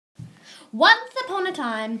Once upon a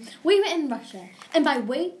time, we were in Russia. And by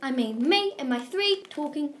we, I mean me and my 3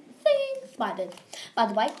 talking, singing spiders. By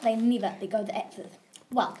the way, they never let go the axes.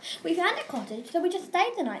 Well, we found a cottage, so we just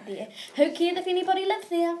stayed the night there. Who cares if anybody lives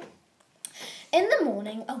there? In the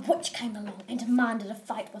morning, a witch came along and demanded a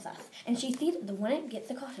fight with us. And she said the winner gets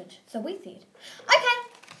the cottage. So we said, okay.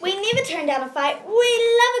 We never turn down a fight. We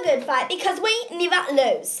love a good fight because we never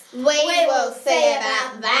lose. We will see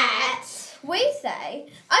about that. We say,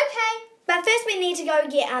 okay. But first we need to go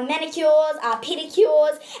get our manicures, our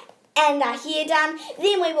pedicures, and our hair done.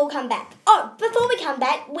 Then we will come back. Oh, before we come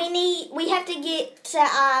back, we have to get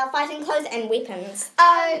our fighting clothes and weapons.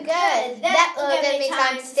 Oh, good. That will give me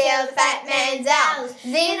time to steal the fat man's owls.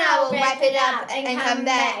 Then I will wrap it up and come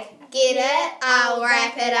back. Get it? I'll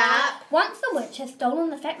wrap it up. Once the witch has stolen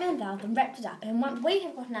the fat man's owls and wrapped it up, and once we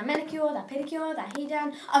have gotten our manicures, our pedicures, our hair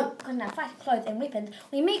done, gotten our fighting clothes and weapons,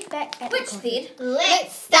 we meet back at Witch said,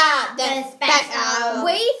 let's start this battle.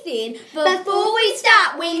 We said, before we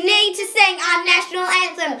start, we need to sing our national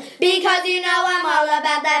anthem because you know I'm all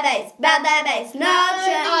about that bass, no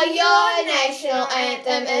Oh, your national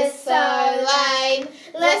anthem is so lame.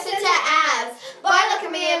 Listen to ours. Boy, look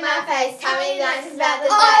at me in my face. Tell me nice about the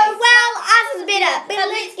bass. Oh, well, ours is better, but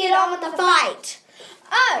let's get on with the fight.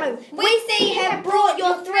 Oh, we see you have brought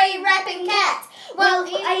your 3 rapping cats. Well,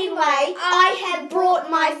 anyway, I have brought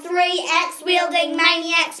my 3 axe-wielding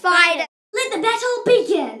maniac spiders. Let the battle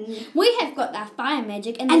begin. we have got our fire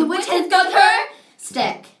magic, and the witch has got her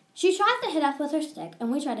stick. She tries to hit us with her stick,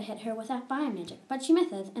 and we try to hit her with our fire magic, but she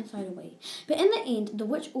misses, and so do we. But in the end, the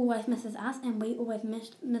witch always misses us, and we always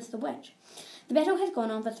miss the witch. The battle has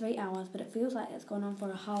gone on for 3 hours, but it feels like it's gone on for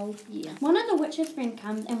a whole year. One of the witch's friends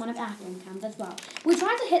comes, and one of our friends comes as well. We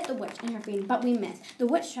try to hit the witch and her friend, but we miss. The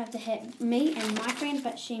witch tries to hit me and my friend,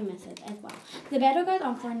 but she misses as well. The battle goes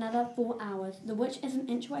on for another 4 hours. The witch is an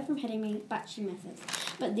inch away from hitting me, but she misses.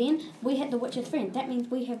 But then we hit the witch's friend. That means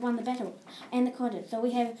we have won the battle and the cottage. So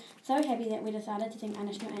we have so happy that we decided to sing our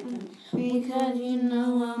national anthem. Because you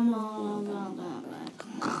know I'm all about that.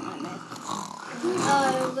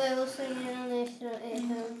 I will sing our national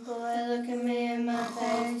anthem. Boy, look at me in my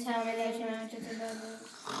face. Tell me that you're not just about this.